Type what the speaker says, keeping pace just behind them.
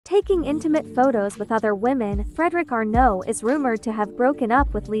Taking intimate photos with other women, Frederic Arnault is rumored to have broken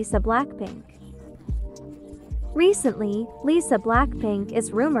up with Lisa Blackpink. Recently, Lisa Blackpink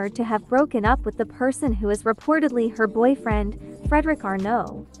is rumored to have broken up with the person who is reportedly her boyfriend, Frederic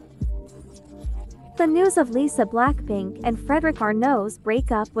Arnault. The news of Lisa Blackpink and Frederic Arnault's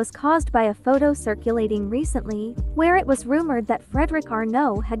breakup was caused by a photo circulating recently, where it was rumored that Frederic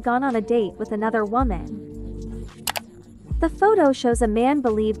Arnault had gone on a date with another woman. The photo shows a man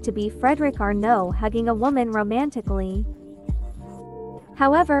believed to be Frederic Arnault hugging a woman romantically.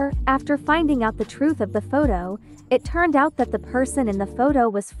 However, after finding out the truth of the photo, it turned out that the person in the photo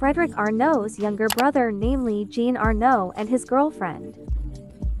was Frederic Arnault's younger brother, namely Jean Arnault, and his girlfriend.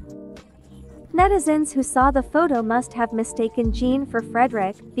 Netizens who saw the photo must have mistaken Jean for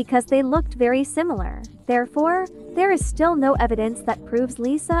Frederic because they looked very similar. Therefore, there is still no evidence that proves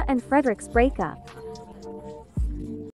Lisa and Frederic's breakup.